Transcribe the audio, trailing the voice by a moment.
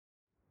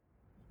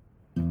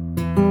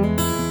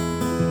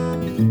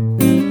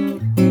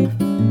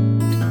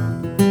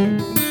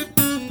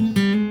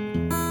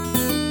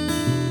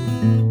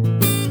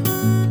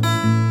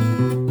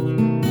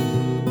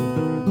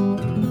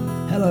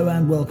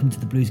to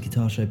the Blues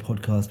Guitar Show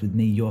podcast with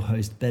me, your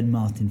host, Ben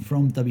Martin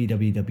from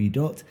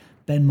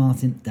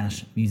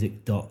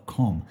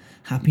www.benmartin-music.com.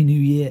 Happy New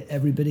Year,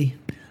 everybody.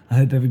 I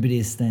hope everybody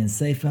is staying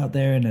safe out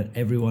there and that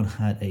everyone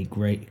had a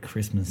great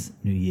Christmas,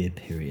 New Year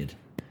period.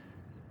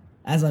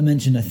 As I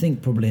mentioned, I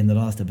think probably in the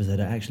last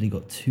episode, I actually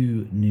got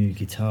 2 new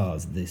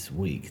guitars this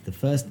week. The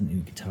first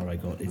new guitar I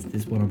got is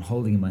this one I'm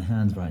holding in my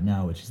hands right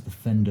now, which is the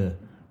Fender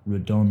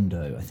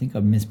Redondo. I think I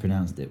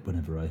mispronounced it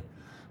whenever I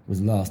was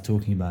last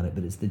talking about it,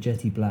 but it's the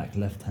Jetty Black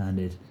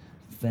left-handed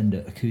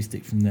Fender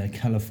acoustic from their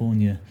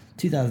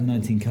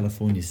 2019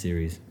 California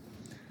series.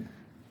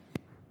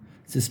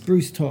 It's a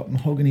spruce top,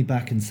 mahogany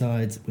back and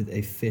sides with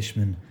a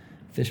Fishman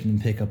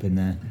pickup in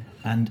there,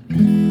 and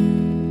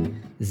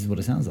this is what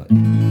it sounds like.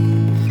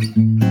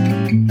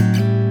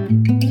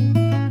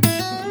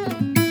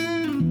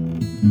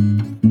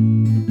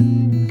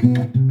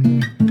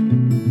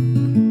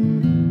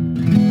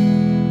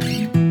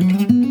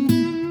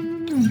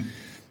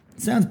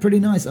 Sounds pretty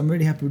nice. I'm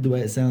really happy with the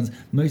way it sounds.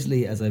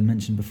 Mostly, as I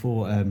mentioned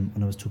before,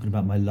 when I was talking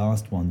about my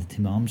last one, the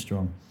Tim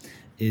Armstrong,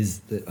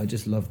 is that I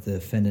just love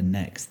the Fender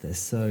necks. They're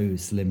so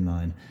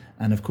slimline.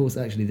 And of course,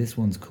 actually, this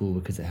one's cool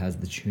because it has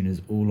the tuners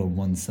all on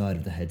one side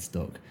of the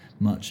headstock,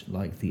 much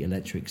like the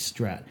electric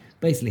Strat.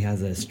 Basically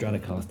has a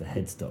Stratocaster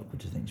headstock,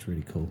 which I think is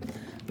really cool.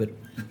 But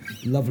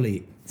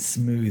lovely,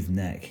 smooth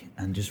neck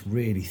and just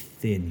really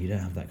thin. You don't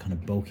have that kind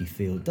of bulky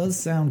feel. It does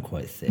sound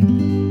quite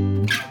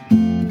thin.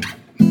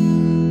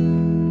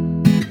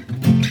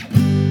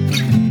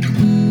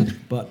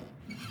 But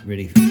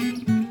really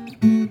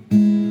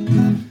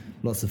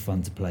lots of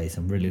fun to play,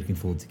 so I'm really looking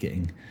forward to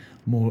getting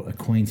more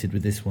acquainted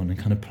with this one and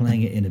kind of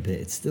playing it in a bit.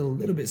 It's still a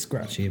little bit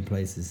scratchy in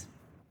places.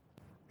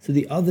 So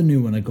the other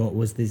new one I got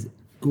was this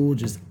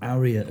gorgeous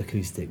Aria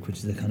acoustic, which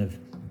is a kind of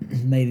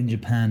made in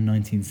Japan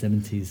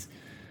 1970s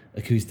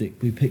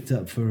acoustic we picked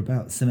up for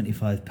about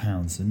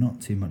 £75, so not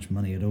too much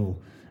money at all.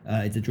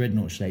 It's a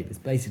dreadnought shape.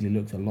 It basically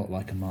looks a lot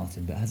like a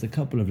Martin, but has a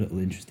couple of little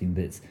interesting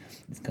bits.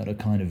 It's got a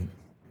kind of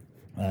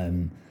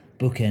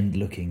bookend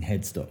looking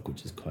headstock,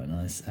 which is quite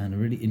nice, and a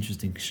really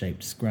interesting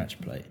shaped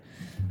scratch plate.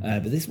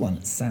 But this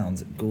one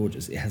sounds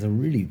gorgeous. It has a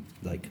really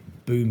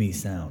boomy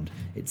sound.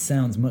 It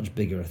sounds much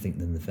bigger, I think,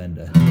 than the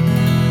Fender.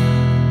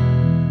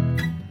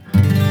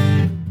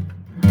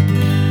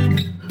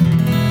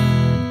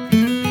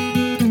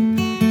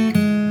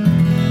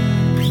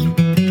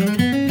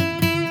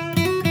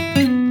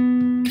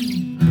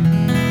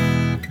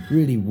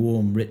 Really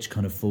warm, rich,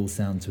 kind of full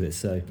sound to it,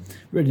 so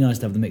really nice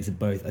to have the mix of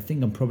both. I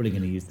think I'm probably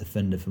going to use the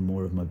Fender for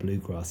more of my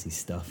bluegrassy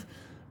stuff,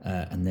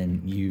 and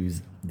then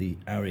use the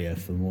Aria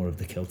for more of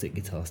the Celtic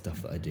guitar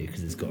stuff that I do,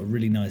 because it's got a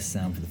really nice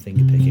sound for the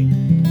finger picking.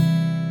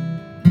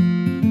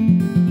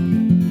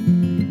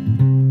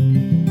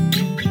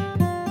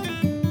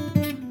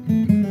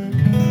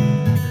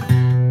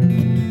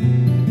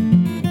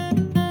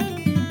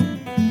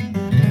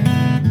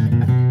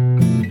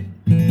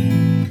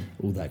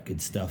 All that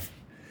good stuff.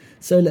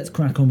 So let's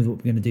crack on with what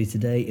we're going to do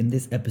today. In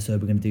this episode,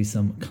 we're going to do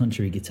some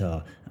country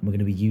guitar, and we're going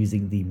to be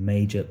using the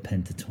major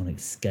pentatonic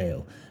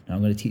scale. Now,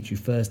 I'm going to teach you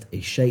first a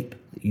shape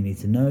that you need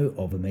to know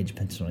of a major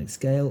pentatonic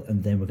scale,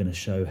 and then we're going to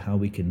show how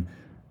we can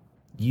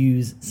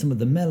use some of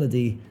the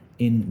melody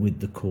in with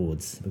the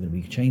chords. We're going to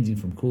be changing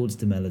from chords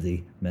to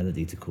melody,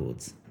 melody to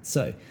chords.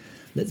 So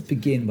let's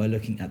begin by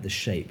looking at the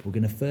shape. We're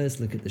going to first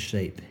look at the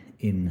shape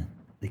in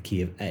the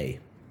key of A.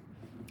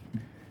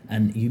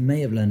 And you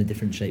may have learned a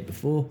different shape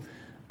before.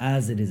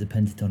 As it is a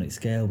pentatonic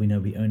scale, we know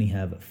we only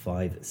have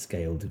 5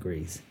 scale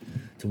degrees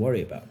to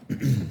worry about.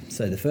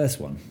 So the first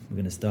one, we're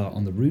going to start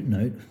on the root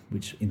note,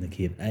 which in the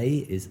key of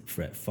A is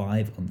fret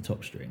 5 on the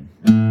top string.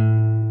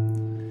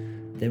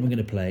 Then we're going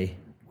to play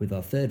with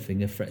our third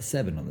finger, fret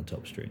 7 on the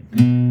top string.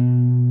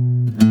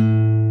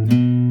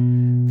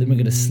 Then we're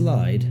going to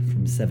slide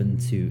from 7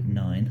 to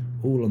 9,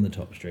 all on the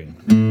top string.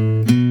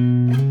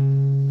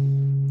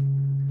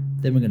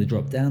 Then we're going to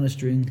drop down a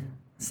string,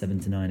 7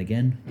 to 9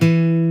 again.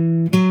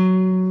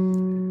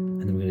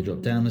 And then we're going to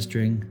drop down a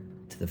string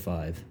to the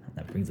 5, and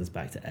that brings us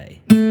back to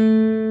A.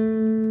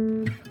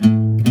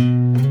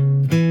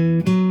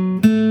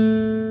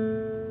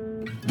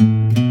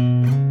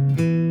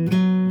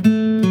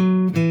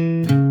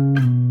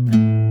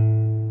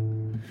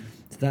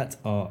 So that's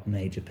our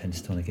major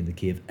pentatonic in the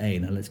key of A.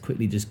 Now let's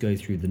quickly just go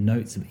through the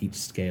notes of each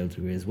scale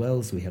degree as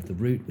well. So we have the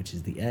root, which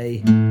is the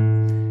A.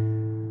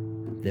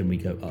 Then we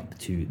go up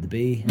to the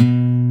B.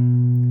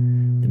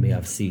 Then we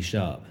have C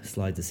sharp,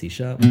 slide to C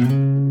sharp.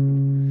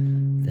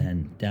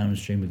 Then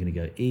downstream we're going to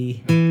go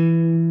E,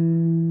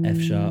 F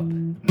sharp,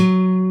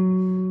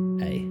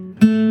 A.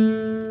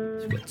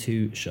 So we've got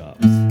 2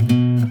 sharps.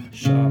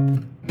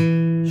 Sharp,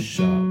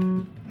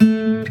 sharp.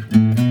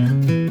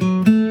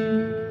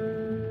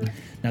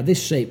 Now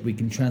this shape we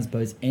can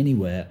transpose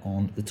anywhere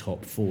on the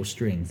top 4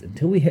 strings.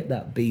 Until we hit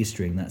that B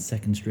string, that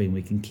second string,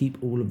 we can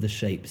keep all of the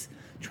shapes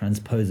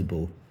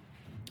transposable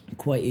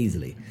quite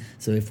easily.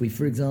 So if we,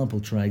 for example,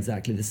 try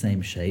exactly the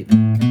same shape,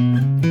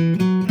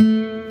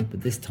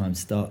 but this time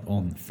start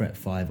on fret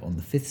 5 on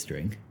the 5th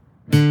string,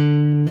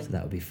 so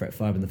that would be fret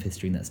 5 on the 5th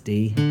string, that's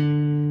D,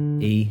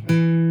 E,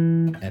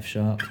 F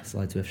sharp,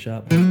 slide to F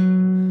sharp,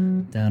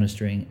 down a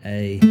string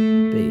A,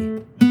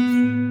 B,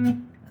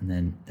 and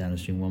then down a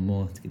string one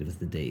more to give us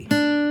the D.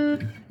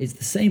 It's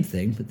the same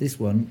thing, but this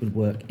one would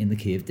work in the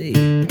key of D.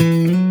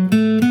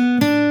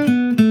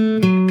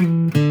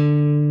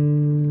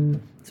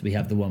 So we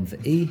have the one for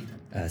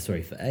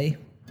for A,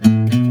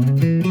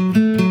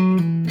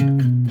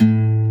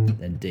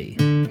 then D.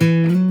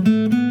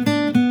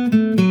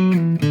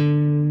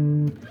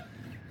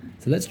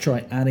 So let's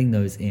try adding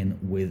those in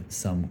with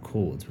some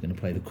chords. We're going to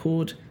play the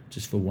chord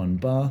just for one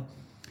bar,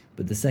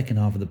 but the second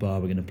half of the bar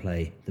we're going to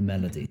play the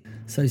melody.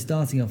 So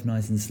starting off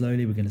nice and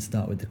slowly, we're going to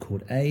start with the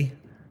chord A,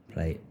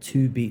 play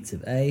 2 beats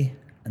of A,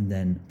 and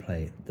then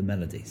play the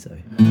melody. So.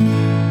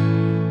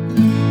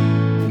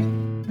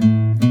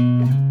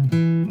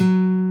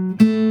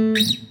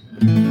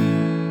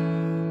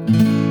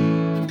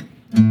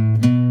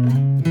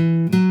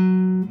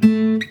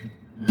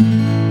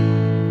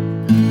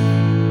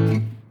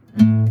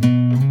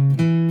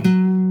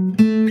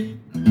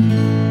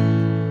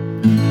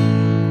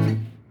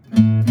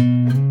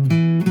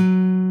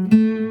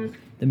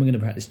 Then we're going to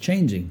practice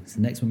changing. So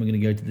next one we're going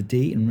to go to the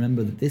D, and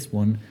remember that this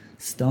one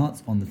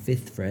starts on the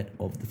 5th fret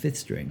of the 5th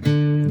string,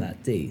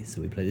 that D. So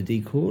we play the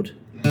D chord,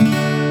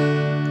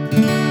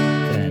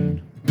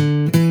 then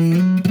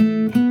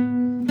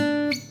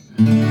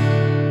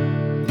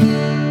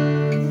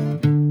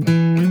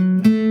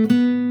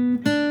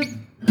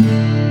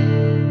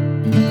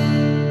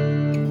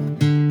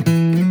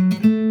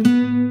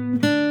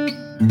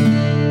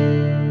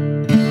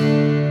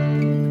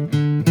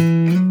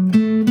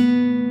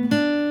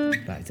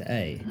to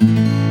A.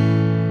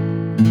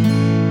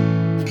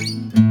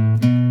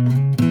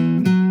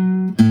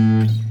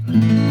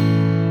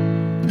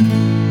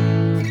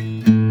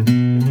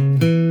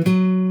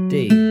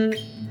 D.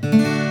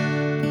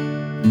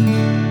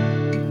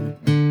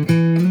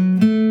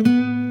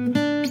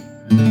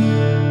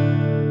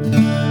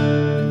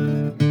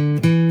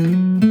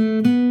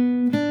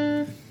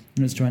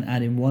 Let's try and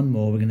add in one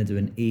more. We're going to do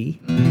an E.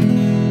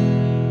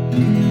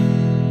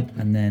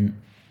 And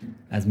then,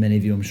 as many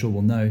of you I'm sure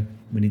will know,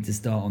 we need to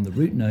start on the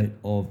root note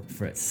of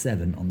fret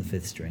 7 on the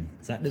 5th string.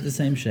 Exactly the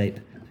same shape.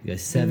 We go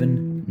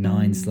 7,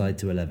 9, slide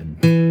to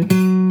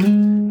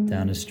 11.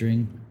 Down a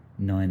string,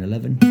 9,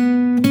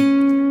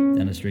 11.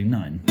 Down a string,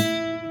 9.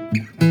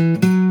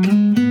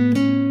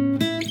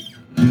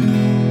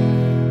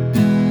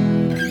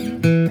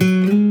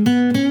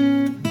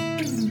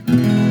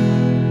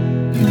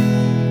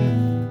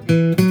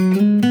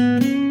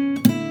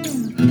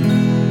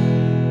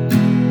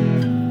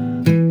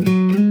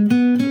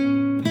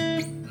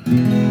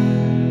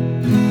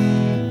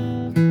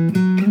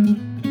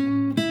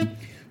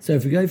 So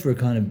if we go for a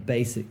kind of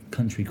basic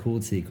country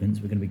chord sequence,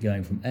 we're going to be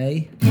going from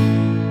A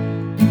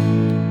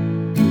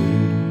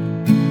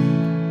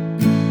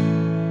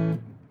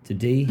to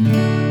D,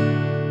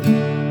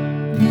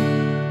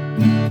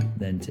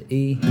 then to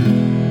E,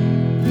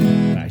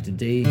 back to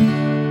D,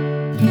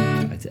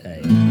 back to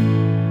A.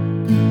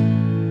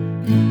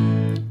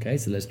 Okay,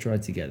 so let's try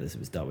it together. So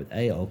we start with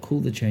A. I'll call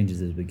the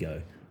changes as we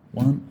go.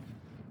 1,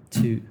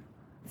 2,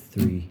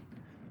 3,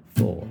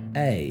 4.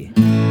 A.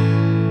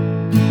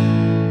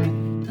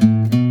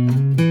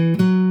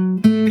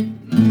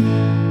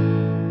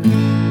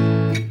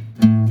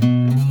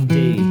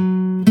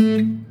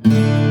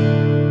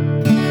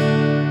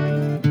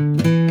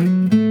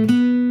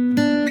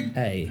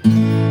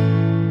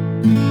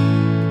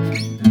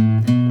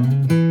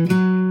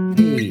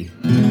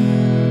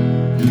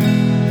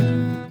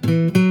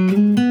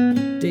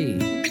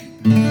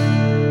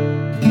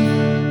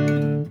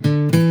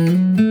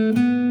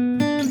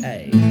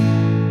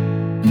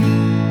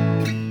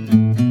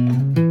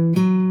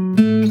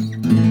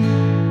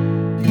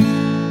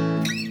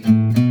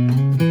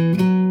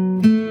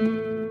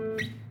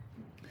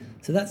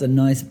 So that's a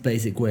nice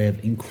basic way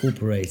of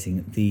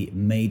incorporating the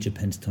major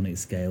pentatonic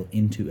scale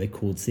into a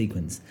chord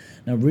sequence.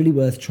 Now, really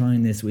worth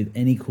trying this with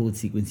any chord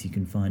sequence you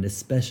can find,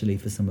 especially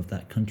for some of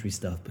that country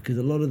stuff, because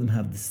a lot of them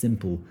have the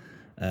simple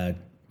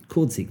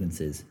chord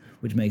sequences,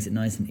 which makes it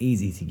nice and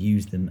easy to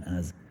use them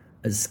as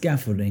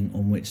scaffolding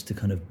on which to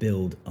kind of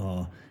build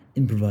our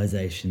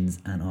improvisations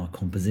and our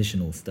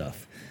compositional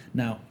stuff.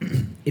 Now,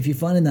 if you're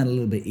finding that a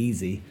little bit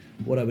easy,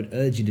 what I would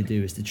urge you to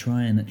do is to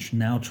try and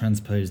now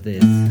transpose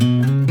this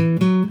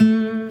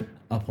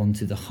up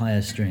onto the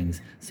higher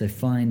strings. So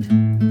find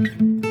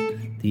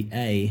the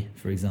A,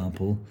 for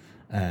example,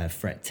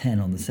 fret 10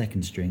 on the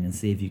 2nd string, and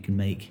see if you can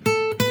make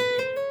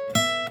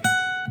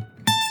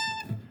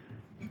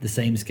the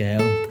same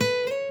scale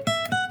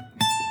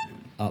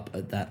up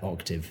at that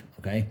octave,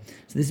 okay?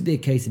 So this would be a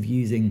case of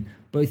using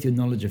both your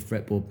knowledge of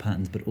fretboard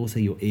patterns, but also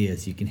your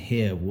ears. You can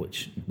hear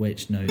which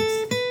notes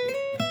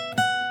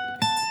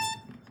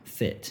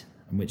fit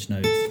and which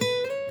notes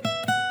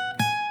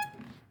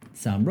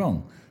sound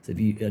wrong. So if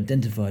you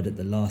identified that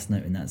the last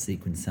note in that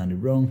sequence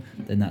sounded wrong,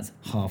 then that's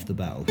half the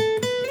battle.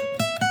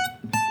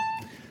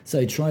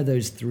 So try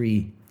those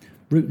 3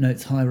 root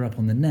notes higher up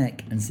on the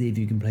neck and see if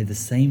you can play the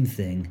same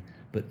thing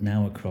but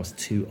now across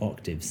 2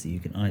 octaves. So you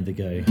can either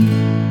go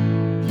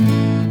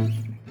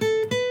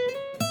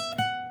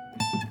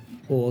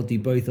or do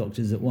both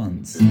octaves at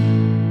once.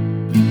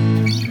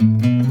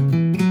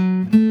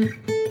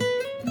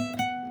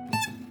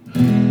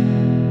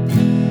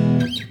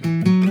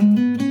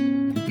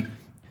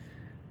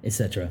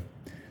 Etc.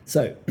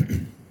 So,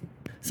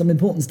 some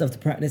important stuff to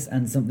practice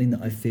and something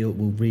that I feel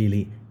will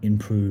really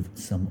improve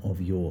some of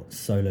your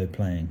solo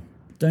playing.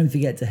 Don't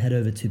forget to head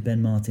over to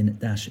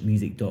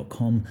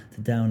benmartin-music.com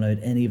to download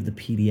any of the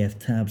PDF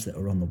tabs that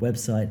are on the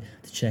website,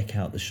 to check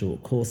out the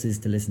short courses,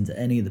 to listen to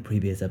any of the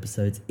previous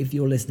episodes. If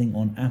you're listening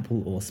on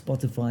Apple or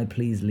Spotify,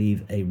 please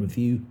leave a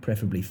review,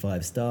 preferably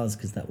 5 stars,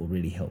 because that will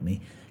really help me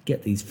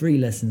get these free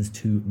lessons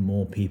to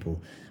more people.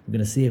 We're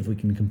going to see if we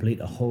can complete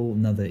a whole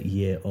another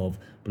year of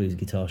Blues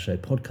Guitar Show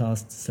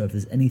podcasts. So if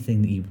there's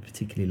anything that you would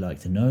particularly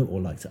like to know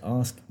or like to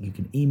ask, you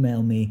can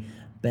email me,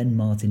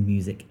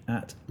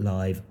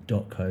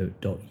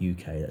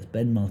 benmartinmusic@live.co.uk. That's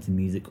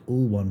benmartinmusic,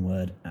 all one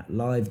word,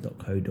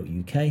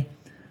 @live.co.uk. And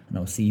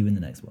I'll see you in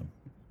the next one.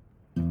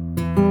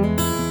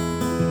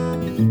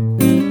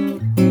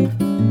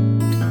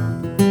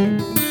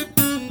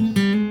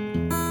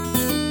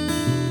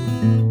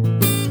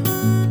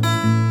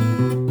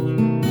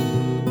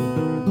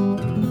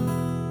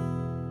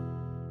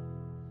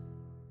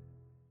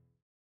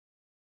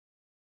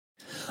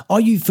 Are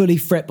you fully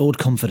fretboard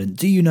confident?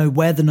 Do you know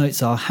where the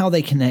notes are, how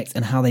they connect,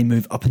 and how they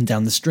move up and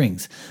down the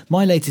strings?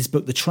 My latest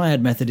book, The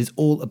Triad Method, is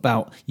all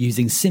about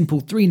using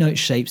simple 3-note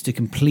shapes to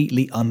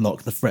completely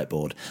unlock the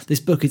fretboard. This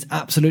book is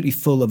absolutely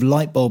full of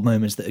light bulb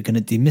moments that are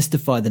going to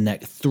demystify the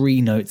neck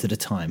 3 notes at a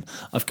time.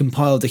 I've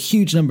compiled a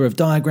huge number of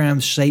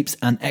diagrams, shapes,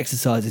 and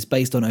exercises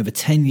based on over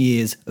 10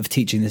 years of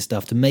teaching this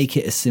stuff to make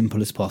it as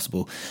simple as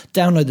possible.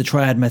 Download The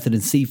Triad Method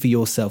and see for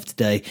yourself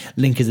today.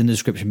 Link is in the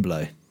description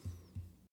below.